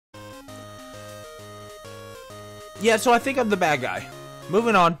Yeah, so I think I'm the bad guy.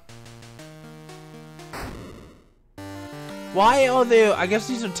 Moving on. Why are there... I guess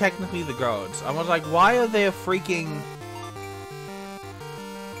these are technically the guards. I was like, why are there freaking...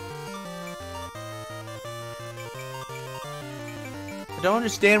 I don't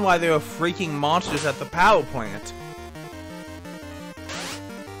understand why there are freaking monsters at the power plant.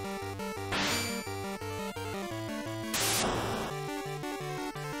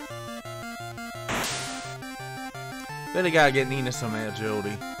 Really gotta get Nina some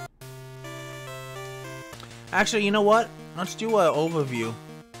agility. Actually, you know what? Let's do an overview.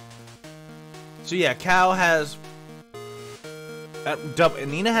 So yeah, Cal has...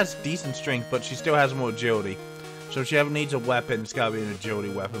 Nina has decent strength, but she still has more agility. So if she ever needs a weapon, it's gotta be an agility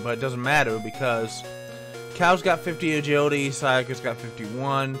weapon. But it doesn't matter because Cal's got 50 agility, Sayaka's got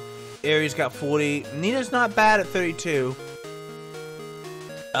 51, Aries got 40. Nina's not bad at 32.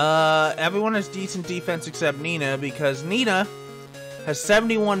 Everyone has decent defense except Nina because Nina has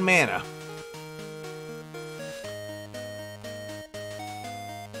 71 mana.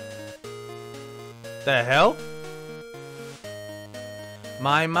 The hell?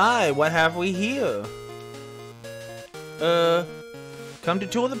 My, what have we here? Come to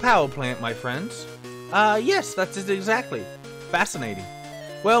tour the power plant, my friends. Yes, that's it exactly. Fascinating.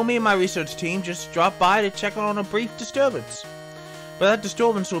 Well, me and my research team just dropped by to check on a brief disturbance. But that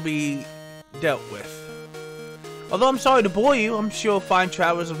disturbance will be dealt with. Although I'm sorry to bore you, I'm sure fine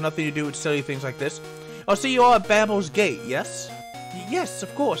travelers have nothing to do with silly things like this. I'll see you all at Babel's Gate, yes? Yes,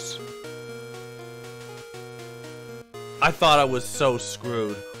 of course. I thought I was so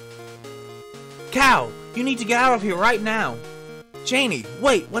screwed. Cal, you need to get out of here right now. Janie,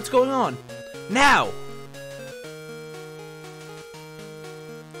 wait, what's going on? Now!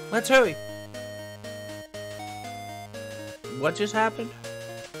 Let's hurry. What just happened?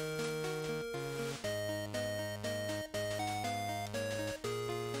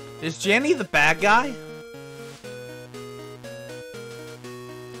 Is Jenny the bad guy?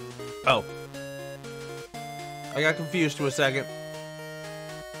 Oh. I got confused for a second.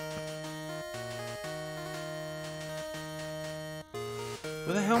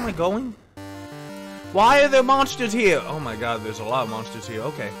 Where the hell am I going? Why are there monsters here? Oh my god, there's a lot of monsters here.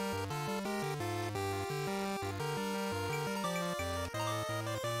 Okay.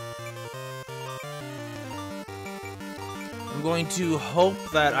 I'm going to hope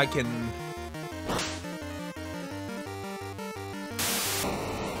that I can...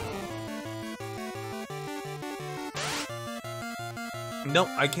 Nope,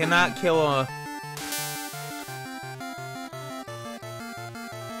 I cannot kill a...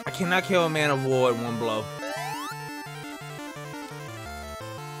 I cannot kill a man of war in one blow.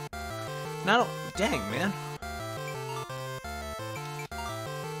 No, dang, man.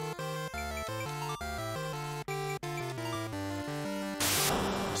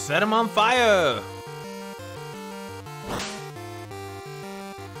 Set him on fire!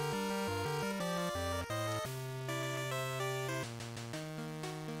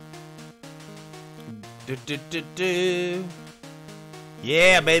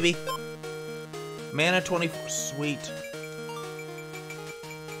 Yeah, baby. Mana 24. Sweet.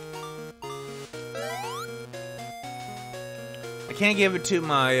 I can't give it to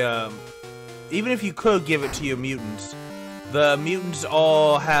my, even if you could give it to your mutants, the mutants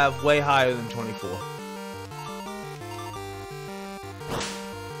all have way higher than 24.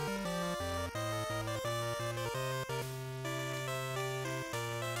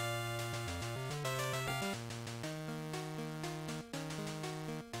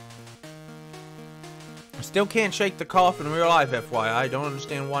 Still can't shake the cough in real life, FYI. Don't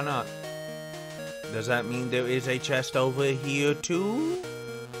understand why not. Does that mean there is a chest over here, too?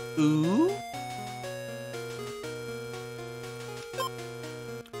 Ooh.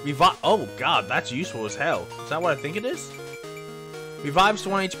 Oh, God, that's useful as hell. Is that what I think it is? Revives to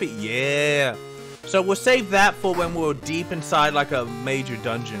 1 HP. Yeah. So we'll save that for when we're deep inside, like, a major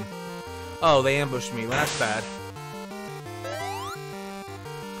dungeon. Oh, they ambushed me. Well, that's bad.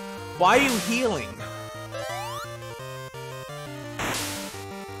 Why are you healing?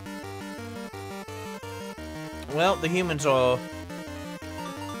 Well, the humans are...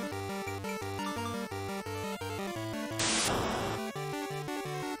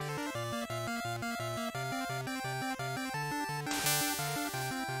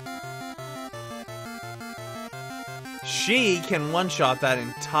 She can one-shot that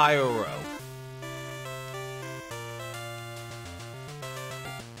entire row.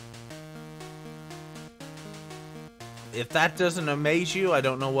 If that doesn't amaze you, I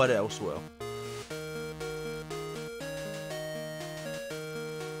don't know what else will.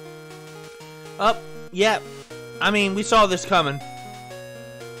 Up, yeah. I mean, we saw this coming.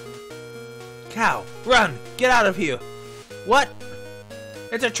 Cow, run! Get out of here! What?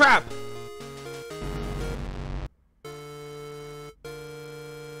 It's a trap!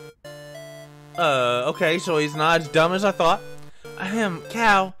 Okay, so he's not as dumb as I thought. Ahem,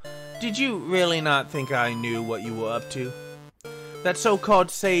 Cow, did you really not think I knew what you were up to? That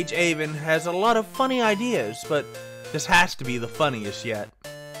so-called Sage Avon has a lot of funny ideas, but this has to be the funniest yet.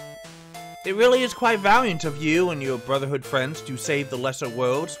 It really is quite valiant of you and your Brotherhood friends to save the lesser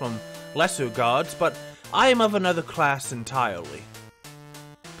worlds from lesser gods, but I am of another class entirely.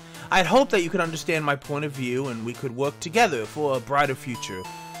 I had hoped that you could understand my point of view and we could work together for a brighter future.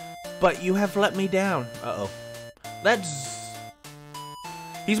 But you have let me down. Uh-oh.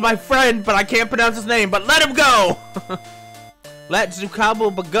 He's my friend, but I can't pronounce his name, but let him go! Let Zukabo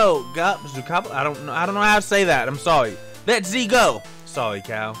go. Zukabo? I don't know how to say that. I'm sorry. Let Z go. Sorry,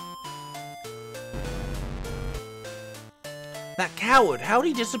 Cow. That coward, how'd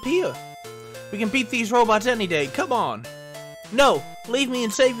he disappear? We can beat these robots any day. Come on. No, leave me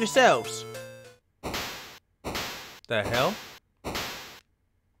and save yourselves. The hell?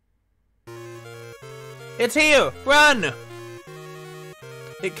 It's here! Run!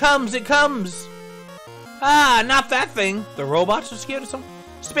 It comes! It comes! Ah, not that thing! The robots are scared of something?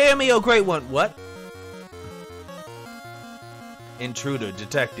 Spare me, oh great one! What? Intruder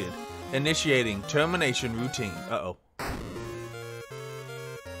detected. Initiating termination routine. Uh-oh.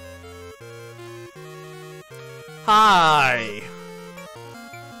 Hi!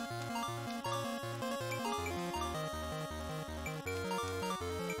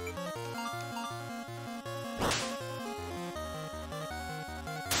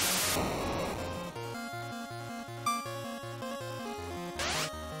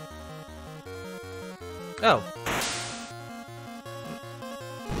 Oh.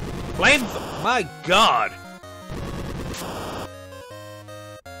 Flames! My God!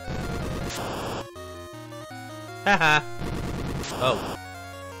 Haha. Oh.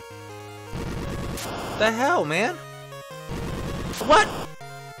 The hell, man? What?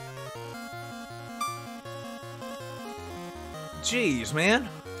 Jeez, man.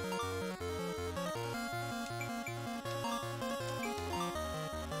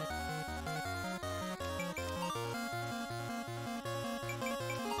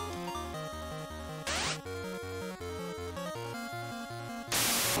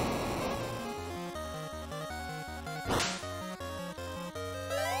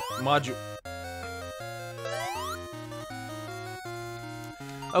 Module.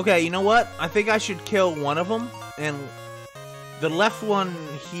 Okay, you know what? I think I should kill one of them, and the left one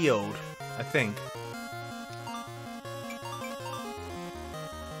healed, I think.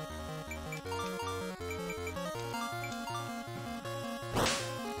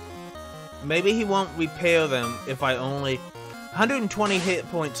 Maybe he won't repair them if I only... 120 hit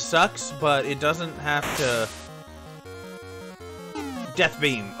points sucks, but it doesn't have to... Death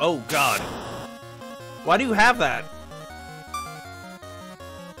beam. Oh God. Why do you have that?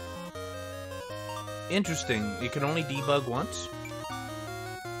 Interesting. You can only debug once?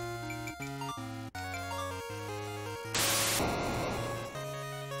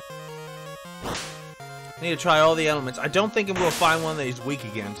 I need to try all the elements. I don't think I'm going to find one that he's weak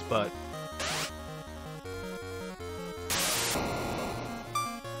against, but...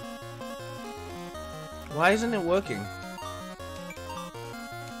 Why isn't it working?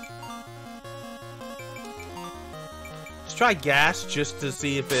 Try gas just to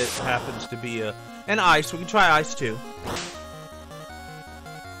see if it happens to be an ice. We can try ice too.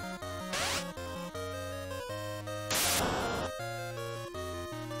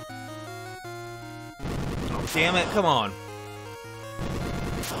 Oh, damn it, come on.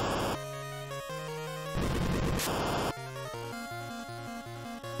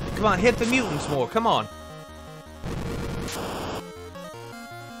 Come on, hit the mutants more, come on.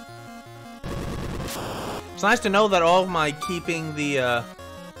 It's nice to know that all of my keeping the,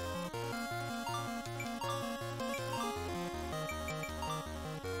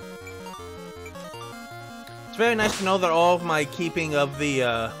 It's very nice to know that all of my keeping of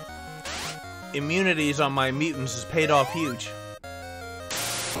the, immunities on my mutants has paid off huge.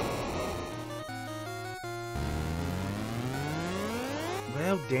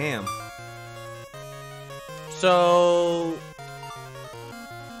 Well, damn. So...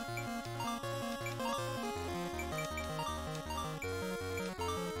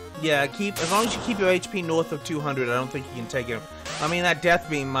 Yeah, as long as you keep your HP north of 200, I don't think you can take it. I mean, that death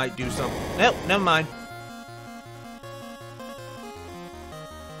beam might do something. Nope, never mind.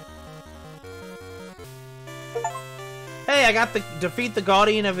 Hey, I got the defeat the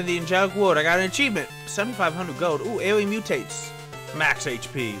Guardian of the Angelic World. I got an achievement. 7,500 gold. Ooh, Aerie mutates. Max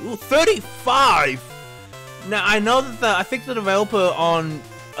HP. Ooh, 35! Now, I know that I think the developer on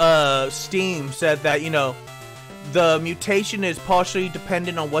Steam said that, you know, the mutation is partially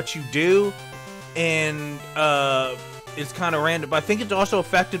dependent on what you do, and it's kind of random. But I think it's also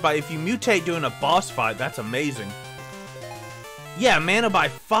affected by if you mutate during a boss fight. That's amazing. Yeah, mana by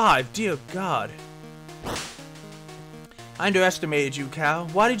 5. Dear God. I underestimated you, Cal.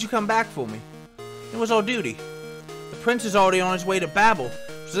 Why did you come back for me? It was all duty. The prince is already on his way to Babel.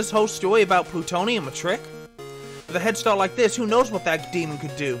 Was this whole story about plutonium a trick? With a head start like this, who knows what that demon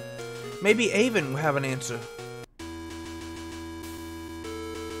could do? Maybe Avon will have an answer.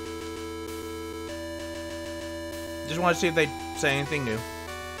 Just want to see if they say anything new.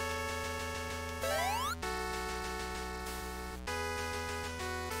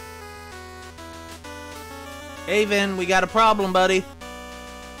 Avon, we got a problem, buddy.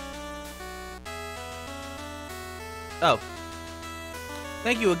 Oh.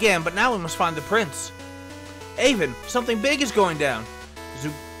 Thank you again, but now we must find the prince. Avon, something big is going down.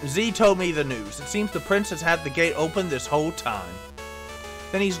 Z told me the news. It seems the prince has had the gate open this whole time.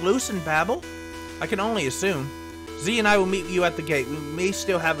 Then he's loose in Babel? I can only assume. Z and I will meet you at the gate. We may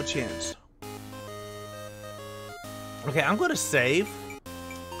still have a chance. Okay, I'm gonna save.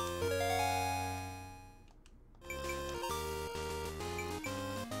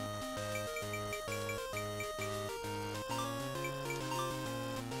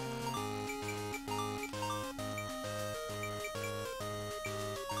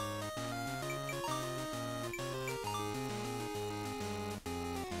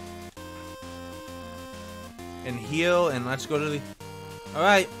 And heal, and let's go to the...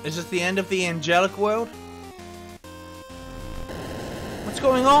 Alright, is this the end of the angelic world? What's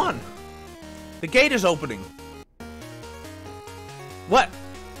going on? The gate is opening. What?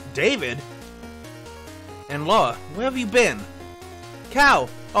 David? And Laura, where have you been? Cal,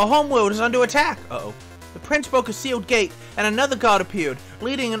 our homeworld is under attack. Uh-oh. The prince broke a sealed gate, and another god appeared,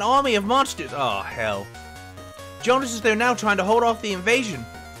 leading an army of monsters. Oh, hell. Jonas is there now trying to hold off the invasion.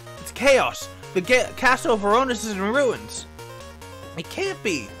 It's chaos. The castle of Varonis is in ruins. It can't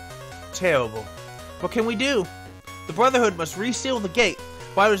be. Terrible. What can we do? The Brotherhood must reseal the gate.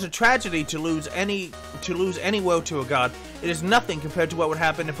 While it is a tragedy to lose any world to a god, it is nothing compared to what would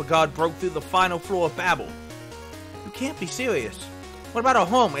happen if a god broke through the final floor of Babel. You can't be serious. What about our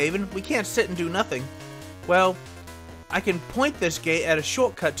home, Avon? We can't sit and do nothing. Well, I can point this gate at a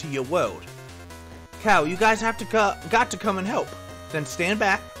shortcut to your world. Cal, you guys have got to come and help. Then stand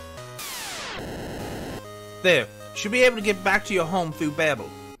back. There. Should be able to get back to your home through Babel.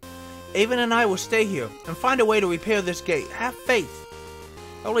 Avon and I will stay here and find a way to repair this gate. Have faith.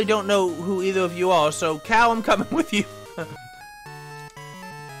 I only don't know who either of you are, so Cal, I'm coming with you.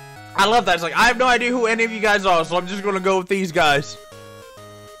 I love that. It's like, I have no idea who any of you guys are, so I'm just gonna go with these guys.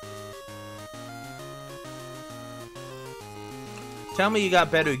 Tell me you got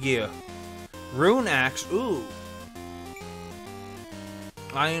better gear. Rune axe. Ooh.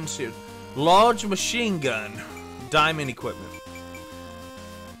 Iron suit. Large machine gun. Diamond equipment.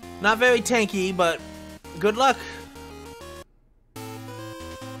 Not very tanky, but good luck.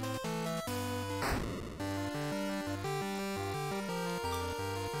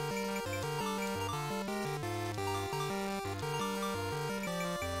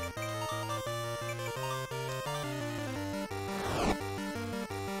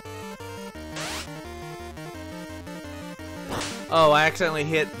 Oh, I accidentally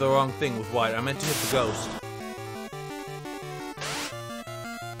hit the wrong thing with white. I meant to hit the ghost.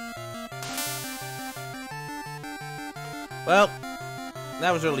 Well,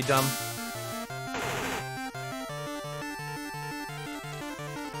 that was really dumb.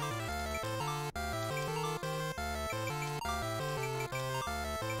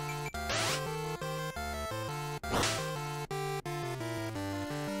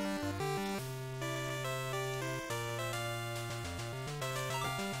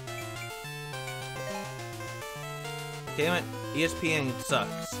 Damn it, ESPN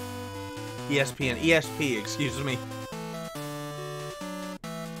sucks. ESP, excuse me.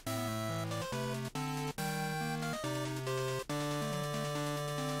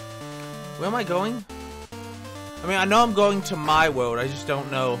 Where am I going? I mean, I know I'm going to my world, I just don't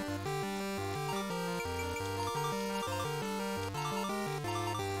know.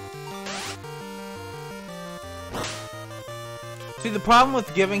 See, the problem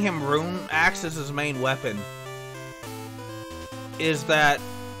with giving him Rune Axe as his main weapon is that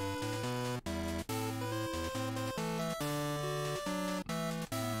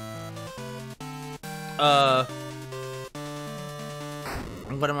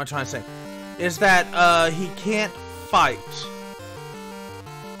what am I trying to say? Is that he can't fight.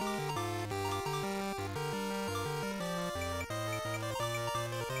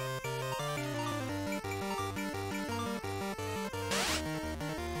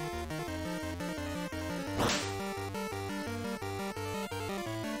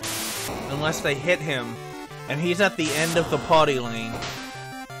 Unless they hit him, and he's at the end of the party lane.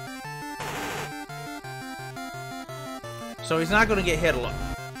 So he's not gonna get hit a lot.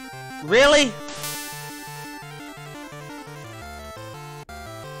 Really?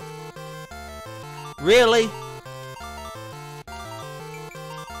 Really?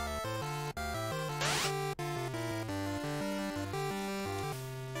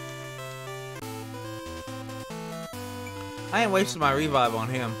 I ain't wasting my revive on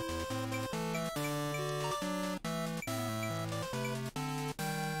him.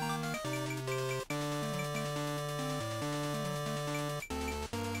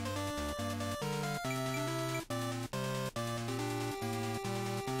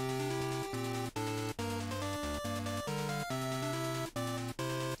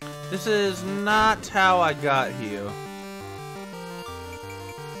 This is not how I got here.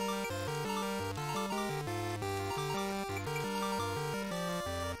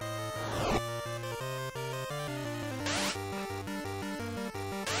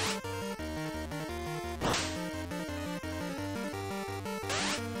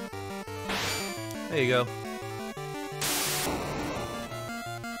 There you go.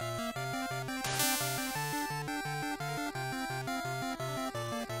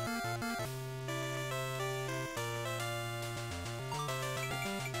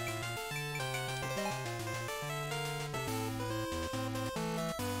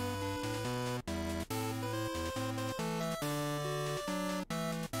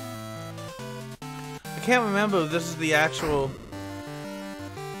 I can't remember if this is the actual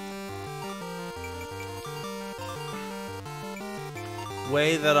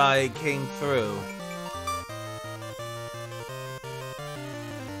way that I came through.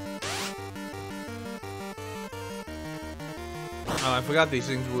 Oh, I forgot these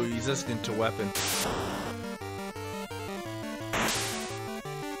things were resistant to weapons.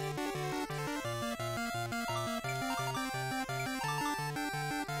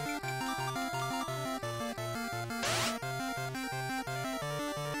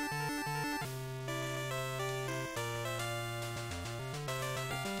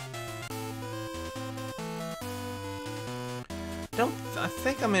 I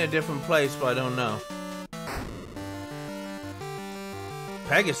think I'm in a different place, but I don't know.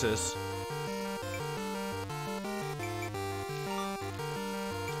 Pegasus?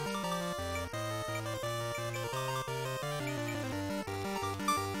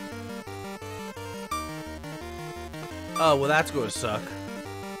 Oh, well that's gonna suck.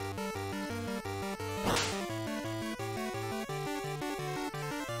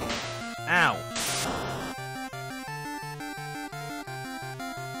 Ow.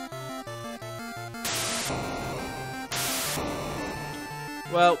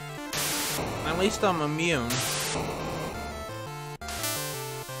 Well, at least I'm immune.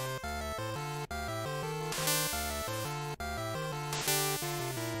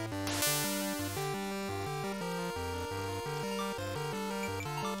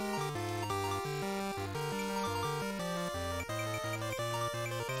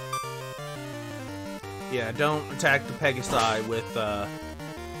 Yeah, don't attack the Pegasi with,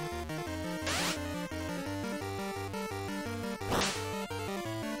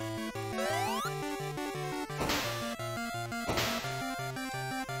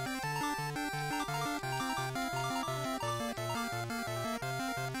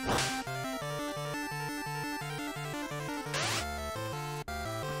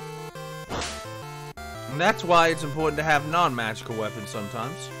 And that's why it's important to have non-magical weapons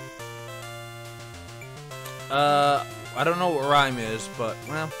sometimes. I don't know what rhyme is, but,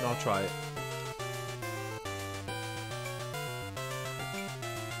 well, I'll try it.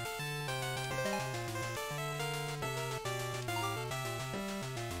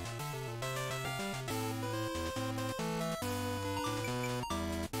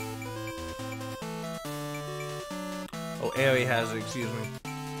 Oh, Airy has it, excuse me.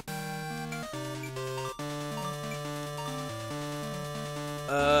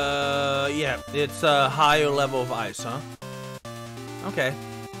 Yeah, it's a higher level of ice, huh? Okay.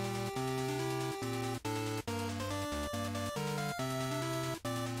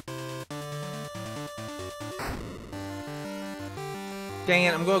 Dang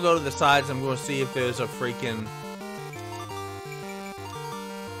it, I'm gonna go to the sides, I'm gonna see if there's a freaking...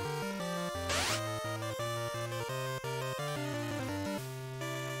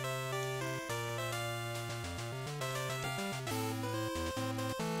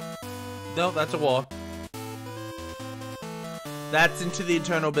 No, that's a wall. That's into the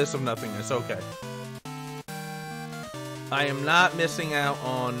eternal abyss of nothingness. Okay. I am not missing out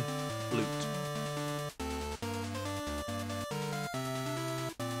on loot.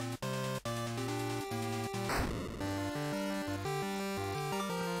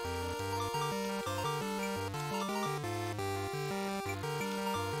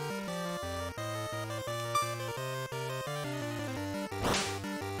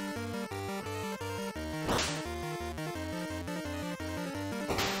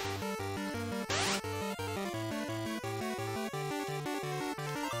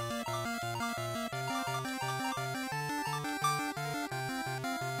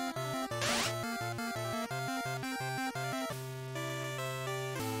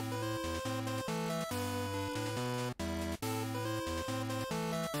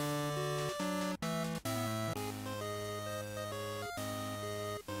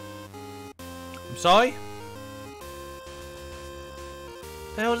 I'm sorry?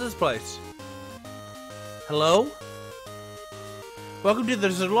 The hell is this place? Hello? Welcome to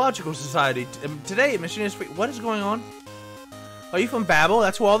the Zoological Society. Today, mission is free. What is going on? Are you from Babel?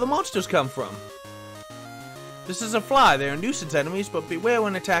 That's where all the monsters come from. This is a fly. They are nuisance enemies, but beware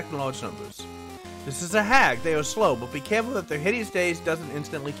when attacked in large numbers. This is a hag. They are slow, but be careful that their hideous days doesn't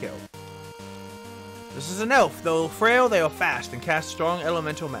instantly kill. This is an elf. Though frail, they are fast and cast strong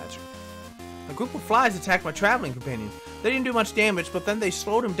elemental magic. A group of flies attacked my traveling companion. They didn't do much damage, but then they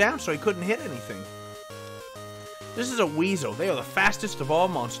slowed him down so he couldn't hit anything. This is a weasel. They are the fastest of all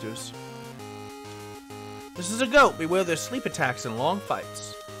monsters. This is a goat. Beware their sleep attacks and long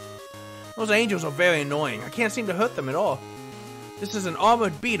fights. Those angels are very annoying. I can't seem to hurt them at all. This is an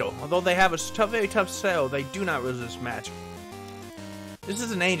armored beetle. Although they have a very tough shell, they do not resist magic. This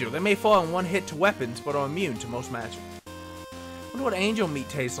is an angel. They may fall in one hit to weapons, but are immune to most magic. I wonder what angel meat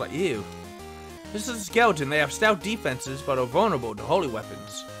tastes like. Ew. This is a skeleton. They have stout defenses, but are vulnerable to holy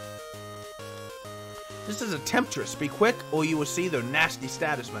weapons. This is a temptress. Be quick, or you will see their nasty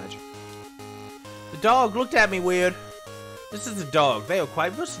status magic. The dog looked at me weird. This is a dog. They are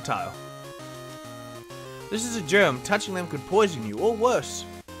quite versatile. This is a germ. Touching them could poison you, or worse.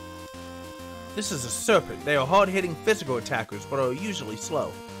 This is a serpent. They are hard-hitting physical attackers, but are usually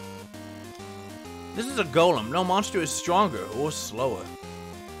slow. This is a golem. No monster is stronger or slower.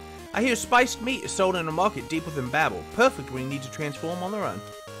 I hear spiced meat is sold in a market deep within Babel. Perfect when you need to transform on the run.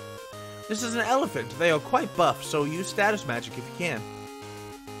 This is an elephant. They are quite buff, so use status magic if you can.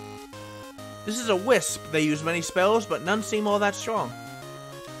 This is a wisp. They use many spells, but none seem all that strong.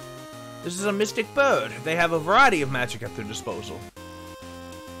 This is a mystic bird. They have a variety of magic at their disposal.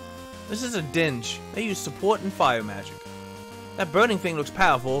 This is a dinge. They use support and fire magic. That burning thing looks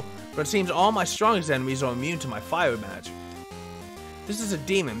powerful, but it seems all my strongest enemies are immune to my fire magic. This is a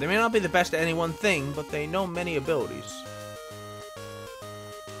demon. They may not be the best at any one thing, but they know many abilities.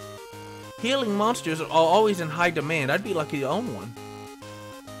 Healing monsters are always in high demand. I'd be lucky to own one.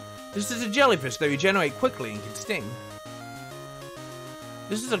 This is a jellyfish. They regenerate quickly and can sting.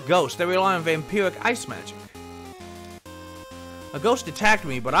 This is a ghost. They rely on vampiric ice magic. A ghost attacked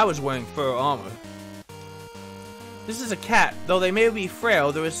me, but I was wearing fur armor. This is a cat. Though they may be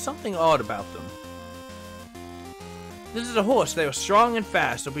frail, there is something odd about them. This is a horse. They are strong and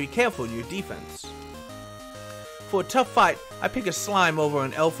fast, so be careful in your defense. For a tough fight, I pick a slime over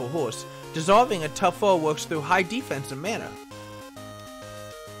an elf or horse. Dissolving a tough foe works through high defense and mana.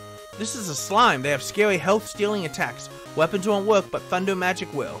 This is a slime. They have scary health-stealing attacks. Weapons won't work, but thunder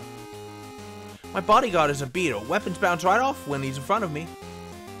magic will. My bodyguard is a beetle. Weapons bounce right off when he's in front of me.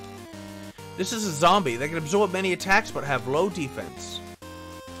 This is a zombie. They can absorb many attacks, but have low defense.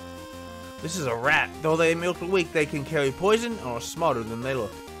 This is a rat. Though they may look weak, they can carry poison and are smarter than they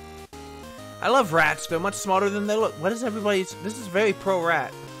look. I love rats. They're much smarter than they look. What is everybody's... This is very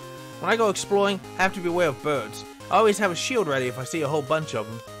pro-rat. When I go exploring, I have to beware of birds. I always have a shield ready if I see a whole bunch of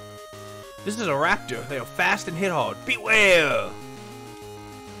them. This is a raptor. They are fast and hit hard. Beware!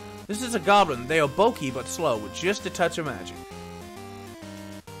 This is a goblin. They are bulky but slow, with just a touch of magic.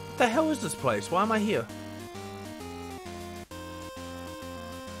 What the hell is this place? Why am I here?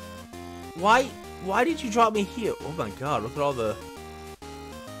 Why did you drop me here? Oh my god, look at all the...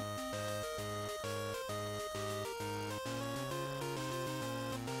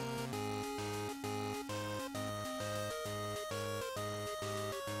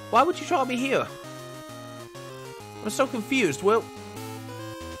 Why would you drop me here? I'm so confused. Well...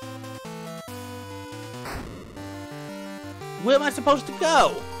 Where am I supposed to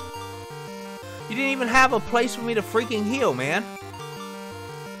go? You didn't even have a place for me to freaking heal, man.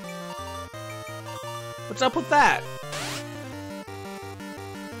 What's up with that?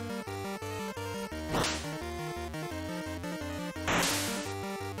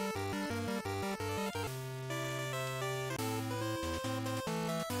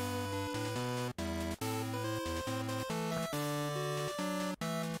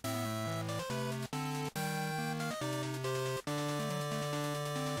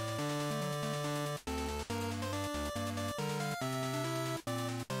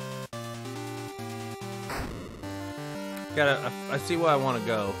 I see where I want to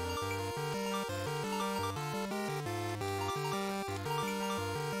go.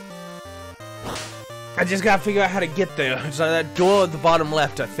 I just gotta figure out how to get there. It's like that door at the bottom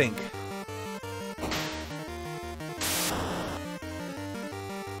left, I think.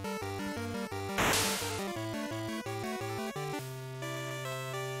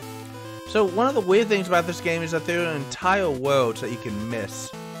 So one of the weird things about this game is that there are entire worlds that you can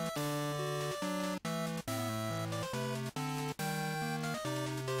miss.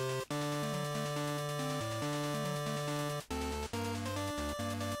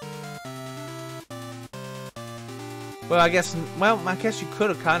 Well, I guess you could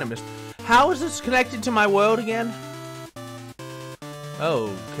have kind of missed. How is this connected to my world again?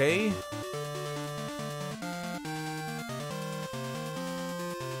 Okay.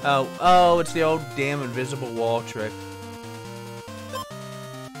 Oh, it's the old damn invisible wall trick.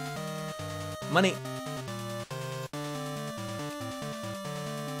 Money.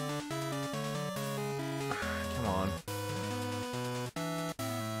 Come on.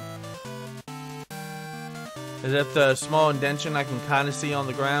 Is that the small indentation I can kind of see on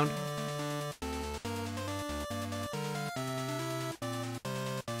the ground?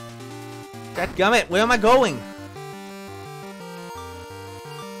 Dadgummit, where am I going?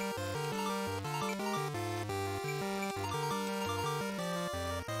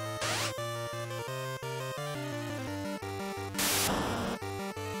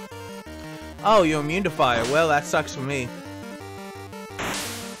 Oh, you're immune to fire. Well, that sucks for me.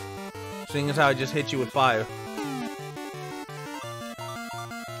 Seeing as how I just hit you with fire.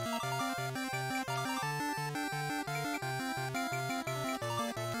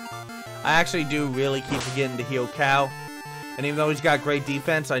 I actually do really keep forgetting to heal Cal. And even though he's got great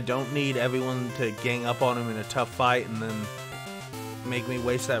defense, I don't need everyone to gang up on him in a tough fight and then make me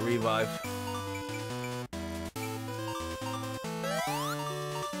waste that revive.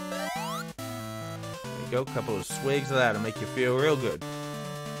 Go, couple of swigs of that'll make you feel real good.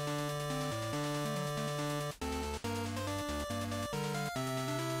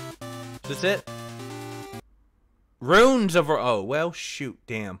 Is this it? Runes of... Oh, well, shoot,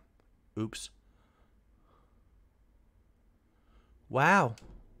 damn. Oops. Wow.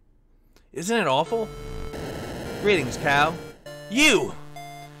 Isn't it awful? Greetings, Cal. You!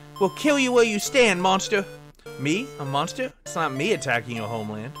 We'll kill you where you stand, monster. Me? A monster? It's not me attacking your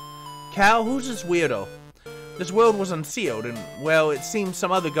homeland. Cal, who's this weirdo? This world was unsealed, and, well, it seems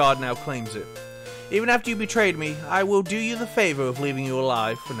some other god now claims it. Even after you betrayed me, I will do you the favor of leaving you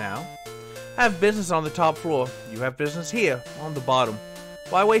alive for now. I have business on the top floor. You have business here, on the bottom.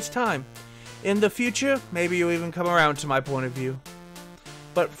 Why waste time? In the future, maybe you'll even come around to my point of view.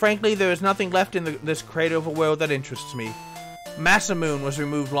 But frankly, there is nothing left in this crater of a world that interests me. Masamune was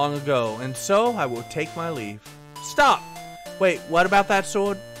removed long ago, and so I will take my leave. Stop! Wait, what about that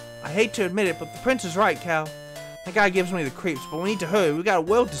sword? I hate to admit it, but the prince is right, Cal. That guy gives me the creeps, but we need to hurry. We got a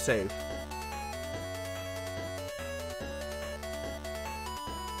world to save.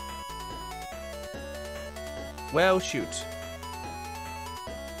 Well, shoot.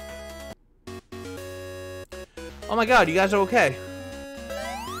 Oh my god, you guys are okay.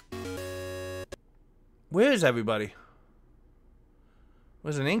 Where is everybody?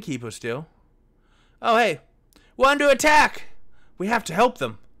 Was an innkeeper still? Oh, hey. We're under attack! We have to help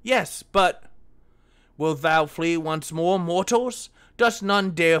them. Yes, but... Wilt thou flee once more, mortals? Dost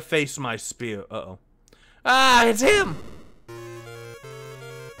none dare face my spear? Uh-oh. Ah, it's him!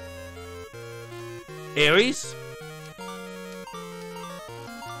 Ares?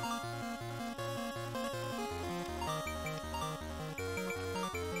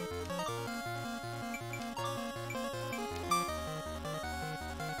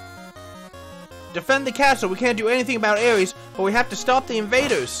 Defend the castle. We can't do anything about Ares, but we have to stop the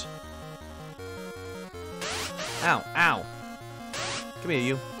invaders. Ow, ow. Come here,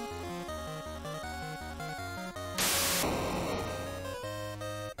 you.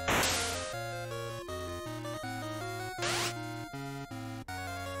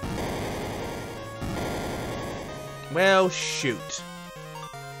 Well, shoot.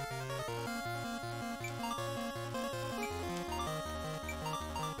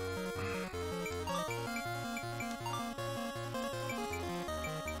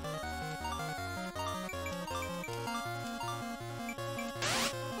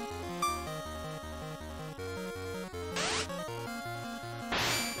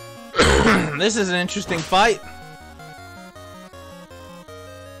 This is an interesting fight.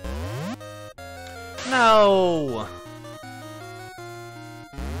 No.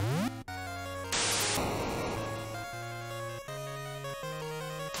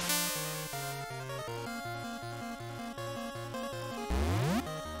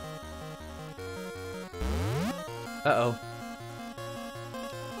 Uh-oh.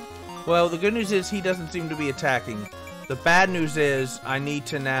 Well, the good news is he doesn't seem to be attacking. The bad news is I need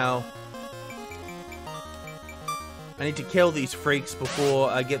to kill these freaks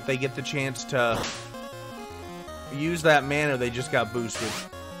before they get the chance to use that mana they just got boosted.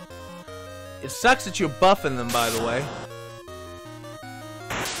 It sucks that you're buffing them, by the way.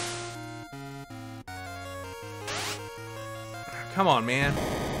 Come on, man.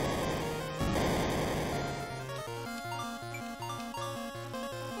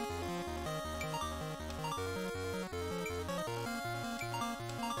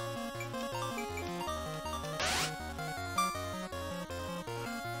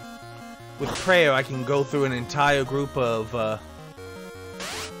 With prayer, I can go through an entire group of, oh,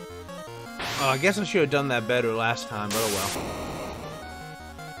 I guess I should have done that better last time, but oh well.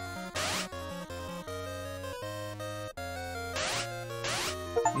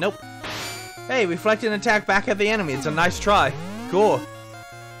 Nope. Hey, reflect an attack back at the enemy. It's a nice try. Cool.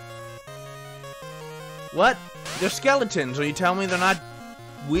 What? They're skeletons. Are you telling me they're not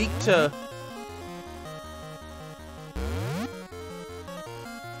weak to...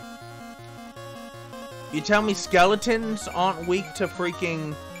 You tell me skeletons aren't weak to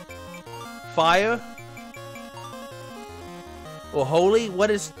freaking fire? Or holy?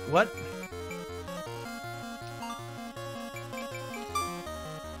 What?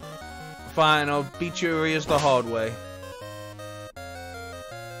 Fine, I'll beat your ears the hard way.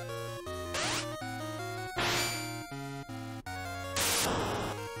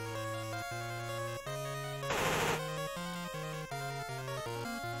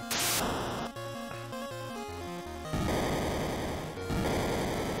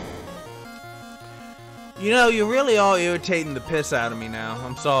 You know, you really are irritating the piss out of me now.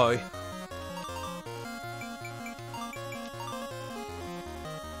 I'm sorry.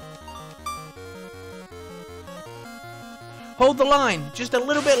 Hold the line just a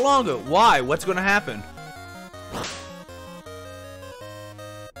little bit longer. Why? What's going to happen?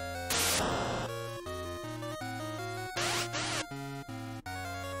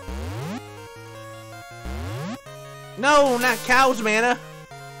 No, not cow's mana.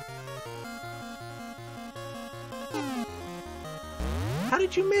 How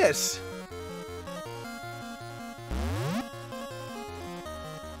did you miss?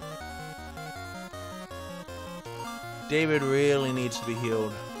 David really needs to be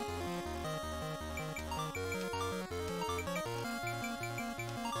healed.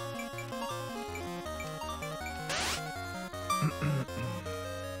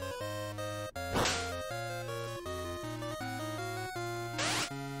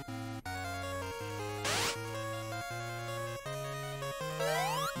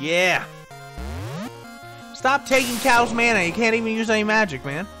 Yeah. Stop taking Cal's mana. You can't even use any magic,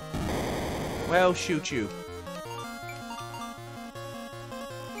 man. Well, shoot you.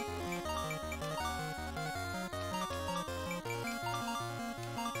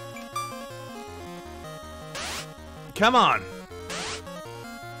 Come on.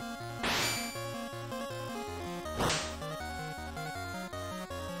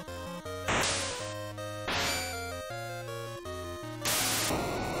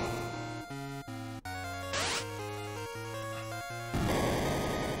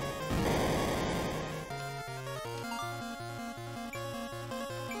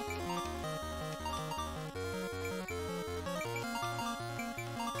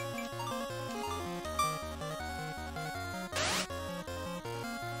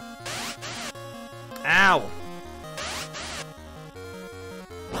 Ow!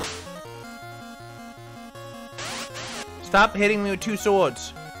 Stop hitting me with two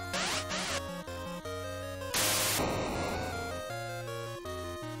swords.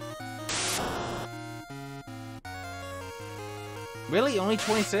 Really? Only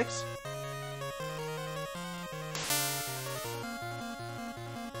 26?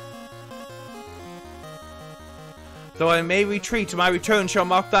 Though I may retreat, my return shall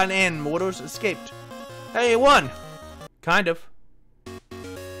mark thine end. Mortals escaped. Hey, you won! Kind of.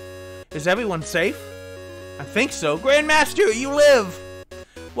 Is everyone safe? I think so. Grandmaster, you live!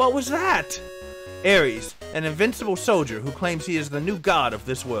 What was that? Ares, an invincible soldier who claims he is the new god of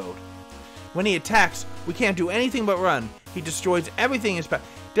this world. When he attacks, we can't do anything but run. He destroys everything in his path.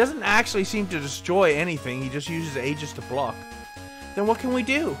 Doesn't actually seem to destroy anything, he just uses Aegis to block. Then what can we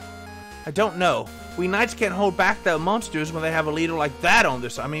do? I don't know. We knights can't hold back the monsters when they have a leader like that on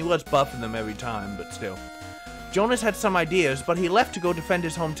this. I mean, let's buff them every time, but still. Jonas had some ideas, but he left to go defend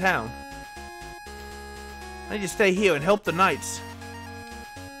his hometown. I need to stay here and help the knights.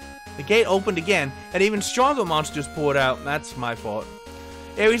 The gate opened again, and even stronger monsters poured out. That's my fault.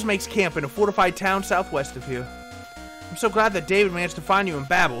 Ares makes camp in a fortified town southwest of here. I'm so glad that David managed to find you in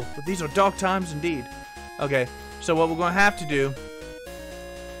Babel, but these are dark times indeed. Okay, so what we're going to have to do...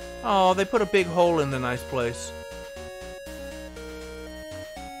 Oh, they put a big hole in the nice place.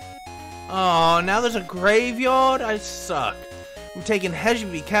 Oh, now there's a graveyard? I suck. We've taken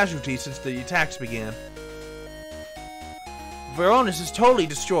heavy casualties since the attacks began. Varonis is totally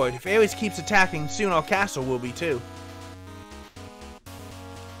destroyed. If Ares keeps attacking, soon our castle will be too.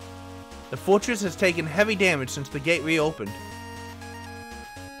 The fortress has taken heavy damage since the gate reopened.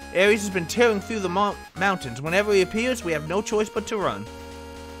 Ares has been tearing through the mountains. Whenever he appears, we have no choice but to run.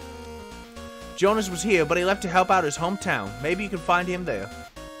 Jonas was here, but he left to help out his hometown. Maybe you can find him there.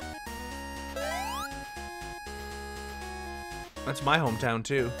 That's my hometown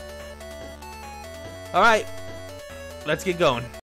too. Alright, let's get going.